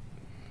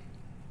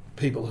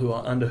people who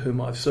are under whom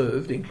I've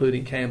served,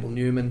 including Campbell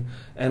Newman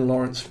and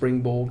Lawrence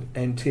Springborg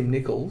and Tim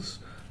Nicholls,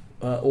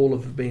 all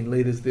have been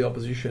leaders of the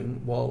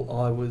opposition while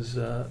I was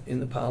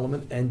in the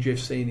Parliament, and Jeff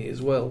Senior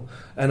as well.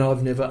 And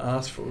I've never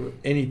asked for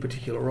any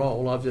particular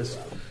role. I've just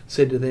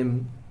said to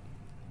them,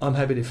 I'm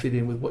happy to fit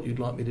in with what you'd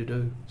like me to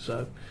do.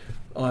 So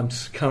I'm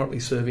currently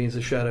serving as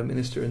a shadow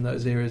minister in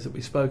those areas that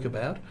we spoke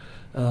about,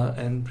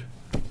 and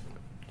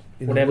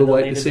we'll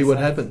wait to see what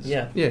happens.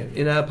 Yeah,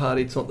 in our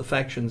party, it's not the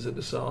factions that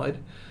decide.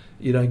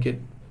 You don't get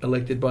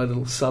elected by a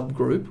little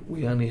subgroup.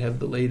 We only have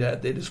the leader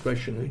at their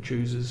discretion who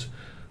chooses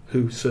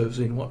who serves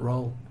in what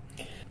role.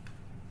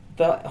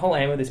 The whole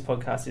aim of this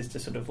podcast is to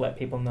sort of let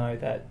people know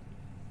that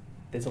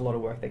there's a lot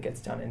of work that gets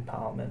done in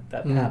Parliament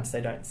that perhaps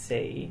they don't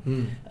see.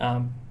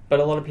 But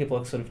a lot of people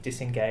are sort of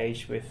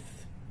disengaged with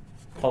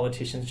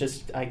politicians.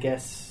 Just, I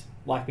guess,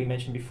 like we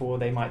mentioned before,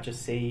 they might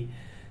just see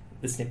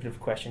the snippet of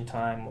Question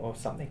Time or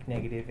something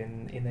negative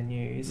in the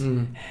news.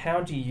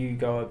 How do you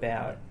go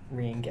about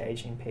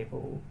re-engaging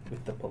people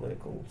with the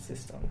political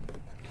system?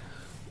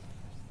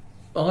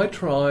 I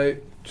try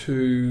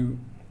to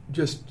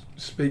just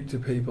speak to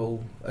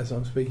people as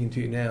I'm speaking to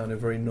you now in a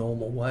very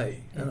normal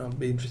way, and I'd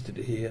be interested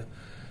to hear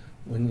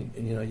when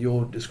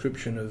your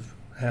description of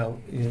how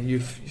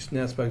you've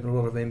now spoken to a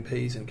lot of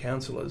MPs and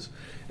councillors,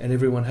 and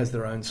everyone has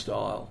their own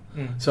style.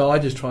 So I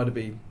just try to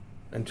be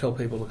and tell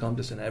people, look, I'm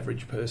just an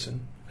average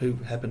person who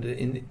happened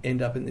to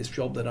end up in this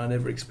job that I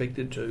never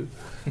expected to,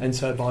 and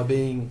so by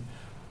being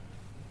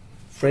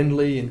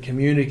friendly and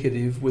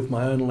communicative with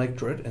my own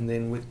electorate, and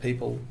then with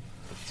people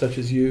such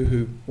as you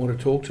who want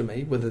to talk to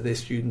me, whether they're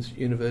students at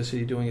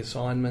university doing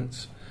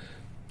assignments,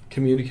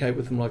 communicate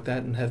with them like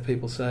that and have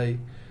people say,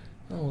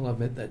 oh, well, I've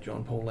met that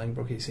John Paul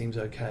Langbroek, he seems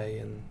okay,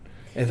 and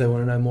if they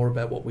want to know more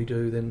about what we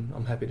do, then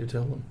I'm happy to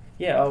tell them.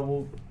 Yeah,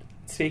 well,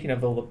 speaking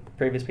of all the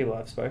previous people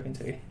I've spoken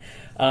to,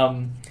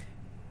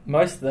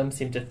 most of them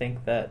seem to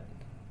think that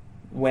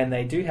when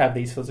they do have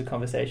these sorts of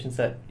conversations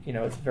that, you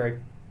know, it's a very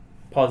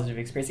positive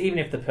experience, even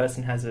if the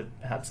person has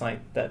perhaps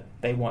something that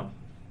they want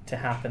to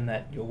happen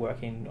that you're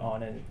working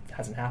on and it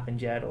hasn't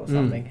happened yet or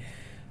something.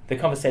 The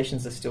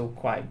conversations are still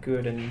quite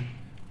good, and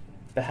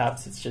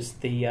perhaps it's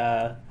just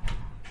the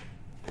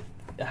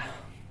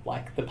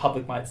like the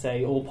public might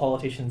say all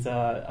politicians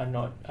are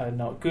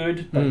not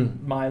good,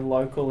 but my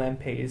local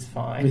MP is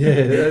fine.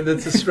 Yeah,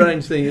 that's a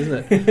strange thing,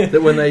 isn't it?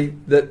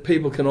 That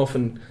people can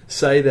often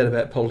say that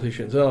about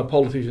politicians. Oh,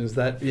 politicians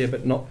that, yeah,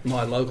 but not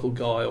my local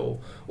guy or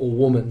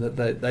woman,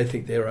 that they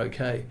think they're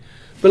okay.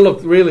 But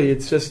look, really,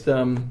 it's just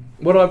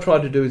what I've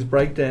tried to do is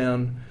break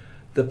down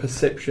the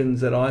perceptions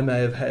that I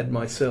may have had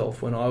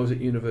myself when I was at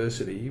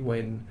university,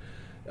 when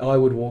I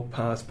would walk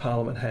past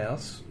Parliament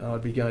House.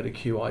 I'd be going to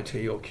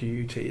QIT or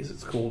QUT as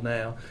it's called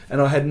now,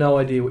 and I had no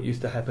idea what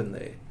used to happen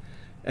there.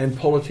 And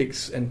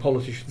politics and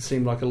politicians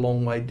seemed like a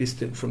long way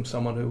distant from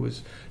someone who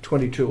was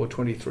 22 or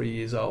 23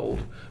 years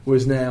old.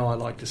 Whereas now I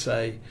like to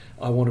say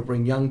I want to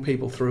bring young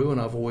people through,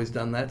 and I've always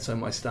done that. So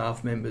my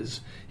staff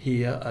members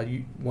here,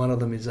 one of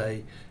them is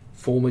a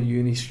former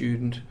uni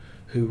student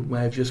who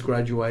may have just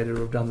graduated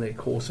or have done their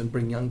course, and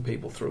bring young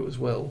people through as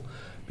well,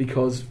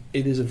 because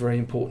it is a very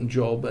important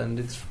job, and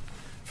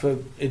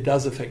it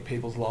does affect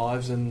people's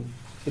lives, and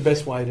the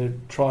best way to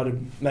try to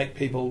make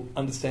people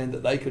understand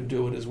that they could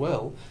do it as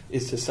well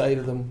is to say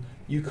to them,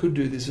 you could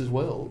do this as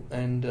well,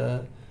 and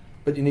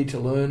but you need to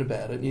learn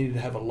about it, you need to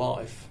have a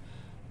life.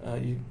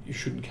 You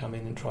shouldn't come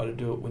in and try to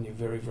do it when you're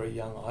very, very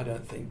young, I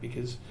don't think,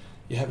 because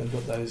you haven't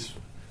got those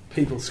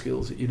people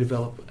skills that you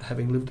develop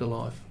having lived a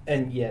life.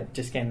 And yeah,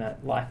 just getting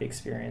that life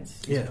experience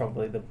is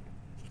probably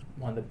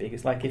one of the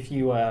biggest. Like if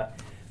you are,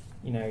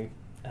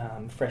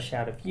 fresh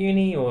out of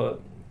uni or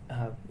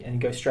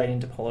and go straight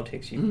into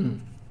politics, you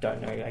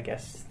don't know, I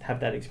guess, have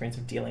that experience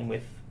of dealing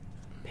with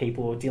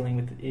people or dealing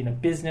with in a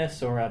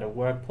business or at a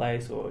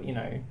workplace or,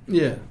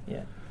 Yeah.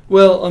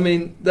 Well, I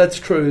mean, that's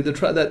true.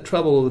 That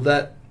trouble with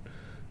that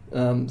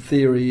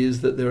theory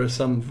is that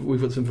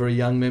we've got some very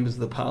young members of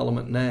the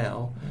Parliament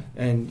now,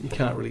 and you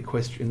can't really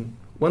question.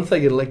 Once they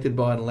get elected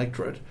by an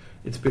electorate,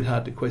 it's a bit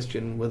hard to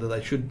question whether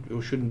they should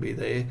or shouldn't be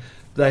there.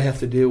 They have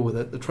to deal with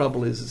it. The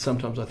trouble is that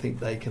sometimes I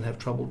think they can have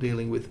trouble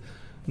dealing with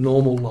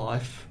normal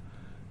life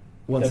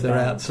once they're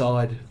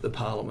outside the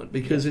Parliament,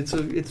 because it's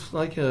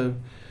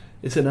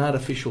an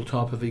artificial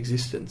type of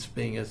existence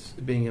being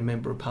a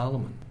member of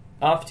Parliament.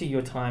 After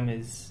your time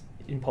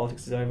in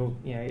politics is over,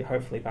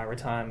 hopefully by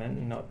retirement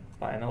and not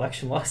by an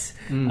election loss,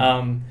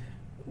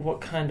 what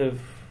kind of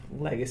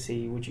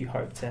legacy would you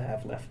hope to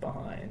have left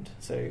behind?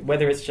 So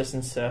whether it's just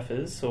in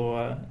Surfers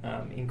or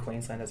in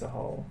Queensland as a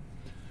whole.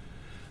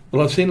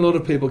 Well, I've seen a lot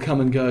of people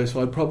come and go,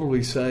 so I'd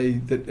probably say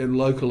that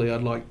locally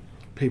I'd like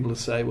people to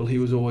say, well, he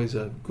was always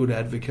a good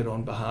advocate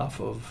on behalf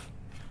of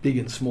big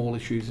and small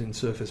issues in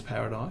Surfers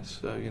Paradise.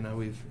 So,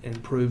 we've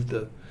improved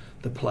the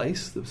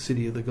place, the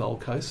city of the Gold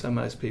Coast. So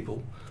most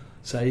people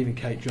say, even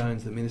Kate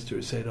Jones, the minister,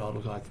 has said, oh,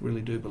 look, I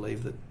really do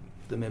believe that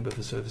the member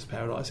for Surfers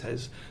Paradise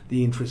has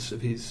the interests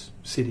of his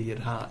city at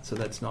heart. So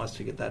that's nice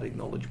to get that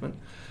acknowledgement.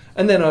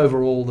 And then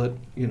overall that,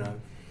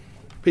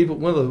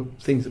 one of the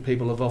things that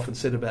people have often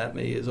said about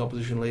me as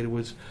opposition leader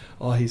was,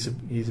 oh, he's a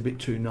bit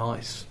too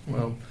nice.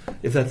 Well,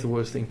 if that's the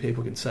worst thing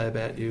people can say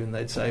about you, and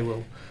they'd say,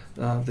 well,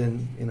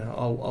 then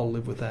I'll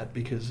live with that,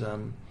 because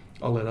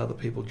I'll let other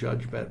people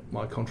judge about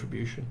my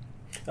contribution.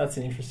 That's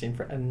an interesting,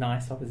 a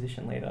nice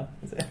opposition leader,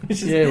 is it?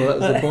 Yeah, well,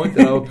 that was the point,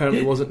 that I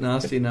apparently wasn't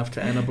nasty enough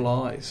to Anna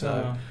Bligh,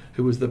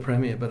 who was the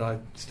Premier. But I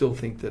still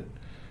think that,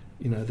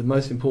 the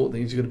most important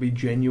thing is you've got to be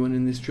genuine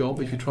in this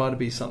job. If you try to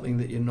be something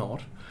that you're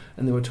not,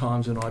 and there were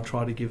times when I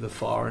tried to give a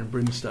fire and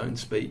brimstone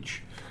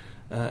speech,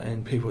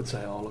 and people would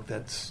say, oh, look,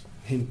 that's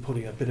him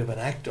putting a bit of an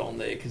act on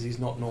there because he's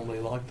not normally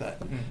like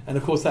that. And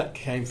of course that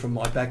came from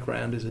my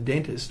background as a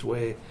dentist,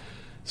 where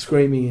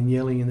screaming and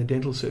yelling in the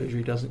dental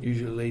surgery doesn't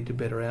usually lead to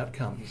better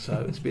outcomes.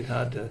 So it's a bit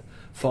hard to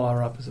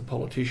fire up as a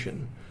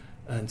politician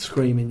and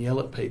scream and yell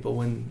at people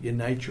when your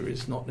nature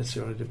is not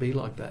necessarily to be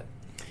like that.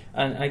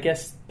 And I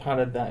guess part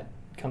of that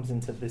comes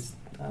into this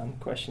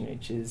question,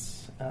 which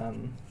is,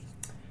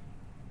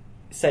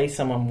 say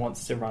someone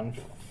wants to run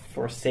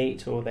for a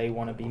seat, or they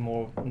want to be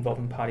more involved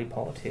in party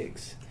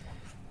politics,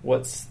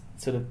 what's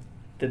sort of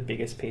the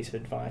biggest piece of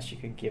advice you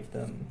could give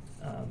them?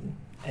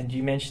 And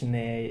you mentioned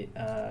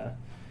there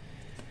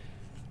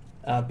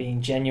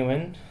being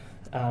genuine.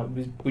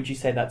 Would you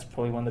say that's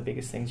probably one of the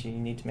biggest things you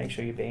need to make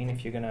sure you're being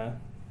if you're going to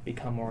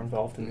become more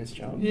involved in this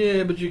job?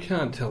 Yeah, but you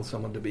can't tell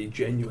someone to be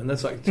genuine.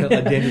 That's like a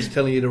dentist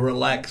telling you to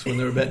relax when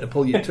they're about to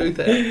pull your tooth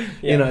out.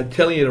 Yeah.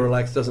 Telling you to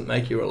relax doesn't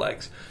make you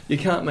relax. You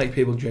can't make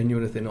people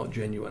genuine if they're not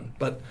genuine.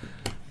 But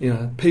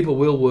people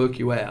will work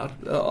you out.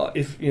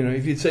 If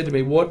you'd said to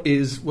me,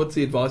 what's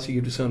the advice you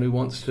give to someone who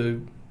wants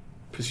to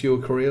pursue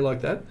a career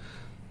like that?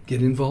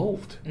 Get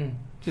involved.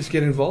 Just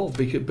get involved,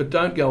 but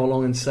don't go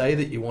along and say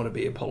that you want to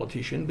be a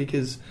politician,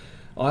 because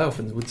I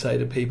often would say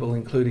to people,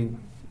 including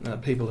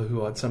people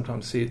who I'd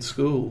sometimes see at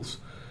schools,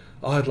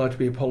 I'd like to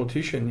be a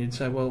politician. You'd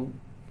say, well,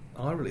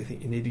 I really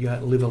think you need to go out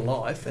and live a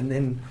life, and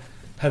then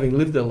having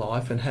lived a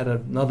life and had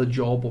another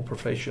job or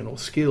profession or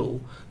skill,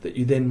 that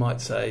you then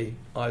might say,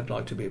 I'd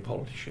like to be a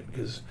politician,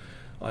 because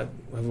I've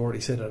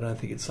already said I don't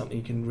think it's something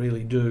you can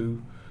really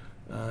do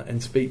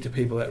and speak to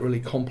people about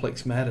really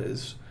complex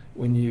matters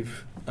when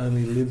you've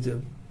only lived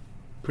a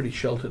pretty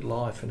sheltered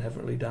life and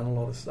haven't really done a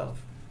lot of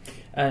stuff.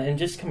 And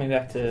just coming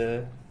back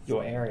to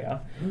your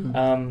area,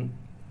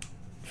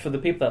 for the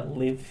people that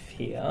live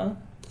here,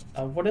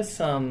 what are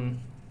some,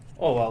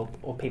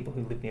 or people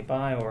who live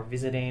nearby or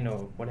visiting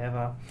or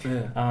whatever,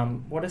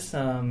 what are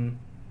some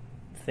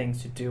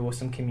things to do, or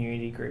some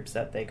community groups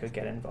that they could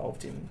get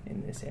involved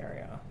in this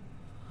area?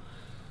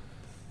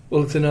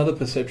 Well, it's another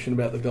perception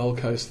about the Gold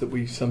Coast that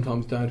we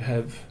sometimes don't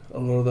have a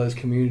lot of those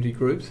community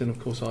groups, and of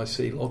course I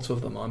see lots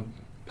of them. I'm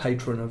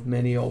patron of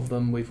many of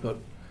them. We've got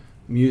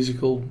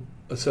musical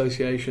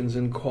associations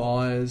and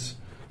choirs,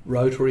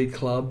 Rotary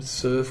clubs,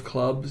 surf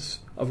clubs.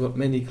 I've got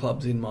many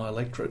clubs in my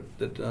electorate,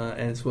 that,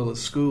 as well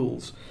as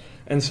schools.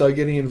 And so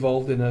getting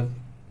involved in a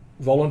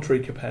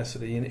voluntary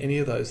capacity in any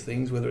of those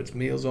things, whether it's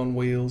Meals on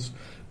Wheels,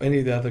 any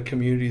of the other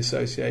community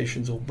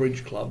associations or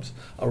bridge clubs,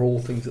 are all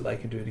things that they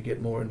can do to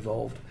get more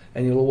involved.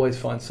 And you'll always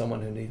find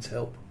someone who needs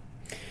help.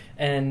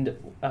 And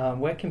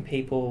where can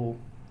people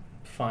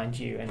find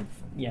you and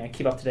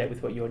keep up to date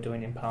with what you're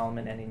doing in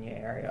Parliament and in your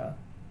area?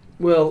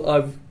 Well,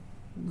 I've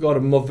got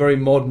a very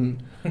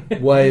modern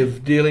way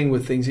of dealing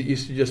with things. It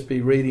used to just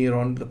be reading it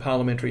on the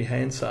parliamentary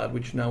Hansard,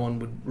 which no one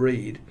would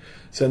read.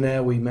 So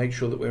now we make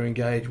sure that we're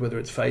engaged, whether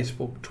it's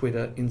Facebook,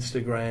 Twitter,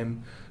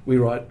 Instagram. We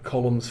write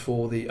columns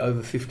for the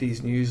Over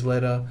 50s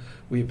newsletter.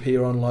 We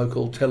appear on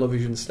local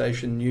television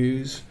station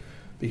news,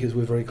 because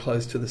we're very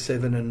close to the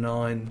 7 and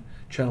 9.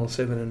 Channel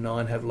 7 and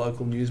 9 have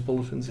local news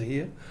bulletins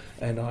here,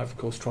 and I, of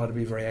course, try to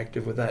be very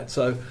active with that.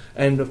 So,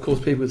 and of course,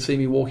 people would see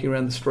me walking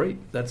around the street.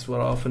 That's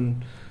what I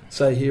often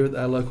say here at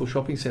our local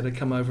shopping centre.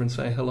 Come over and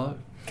say hello.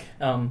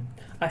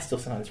 I still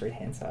sometimes read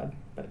Hansard,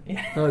 but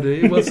yeah. Oh, do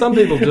you? Well, some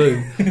people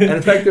do. And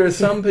in fact, there are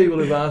some people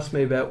who've asked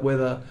me about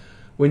whether,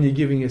 when you're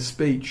giving a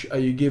speech, are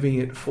you giving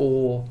it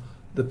for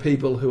the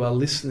people who are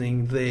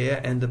listening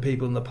there and the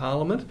people in the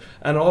Parliament?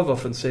 And I've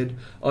often said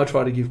I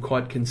try to give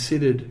quite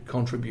considered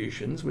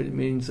contributions, which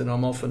means that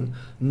I'm often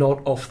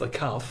not off the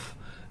cuff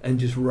and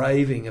just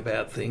raving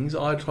about things.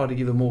 I try to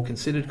give a more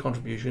considered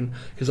contribution,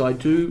 because I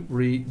do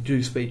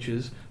do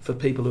speeches for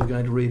people who are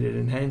going to read it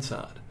in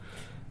Hansard.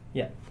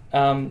 Yeah.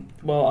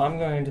 Well, I'm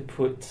going to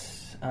put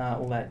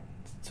all that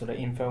sort of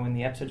info in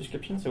the episode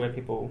description, so where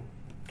people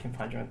can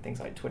find you on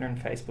things like Twitter and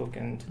Facebook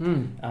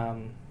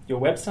and your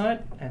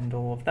website and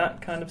all of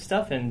that kind of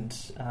stuff, and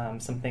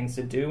some things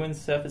to do in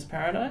Surfers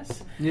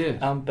Paradise.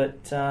 Yeah.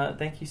 But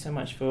thank you so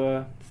much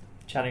for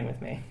chatting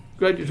with me.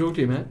 Great to talk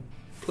to you, Matt.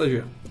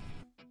 Pleasure.